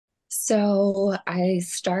So I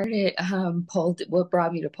started what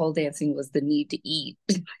brought me to pole dancing was the need to eat.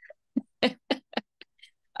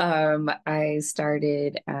 I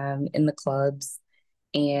started in the clubs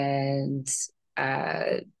and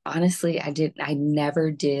honestly I never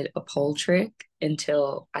did a pole trick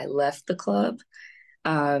until I left the club.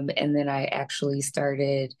 And then I actually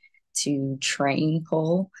started to train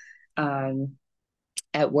pole. Um,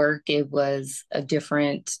 at work, it was a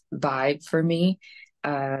different vibe for me.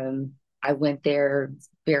 I went there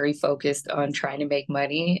very focused on trying to make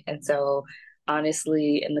money. And so,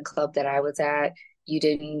 honestly, in the club that I was at, you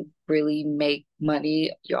didn't really make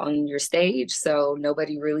money on your stage. So,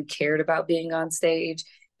 nobody really cared about being on stage.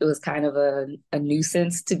 It was kind of a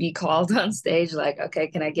nuisance to be called on stage, like, okay,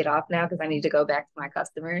 can I get off now? Because I need to go back to my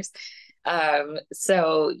customers.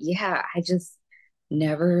 So, yeah, I just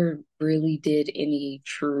never really did any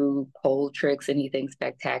true pole tricks, anything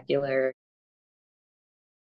spectacular.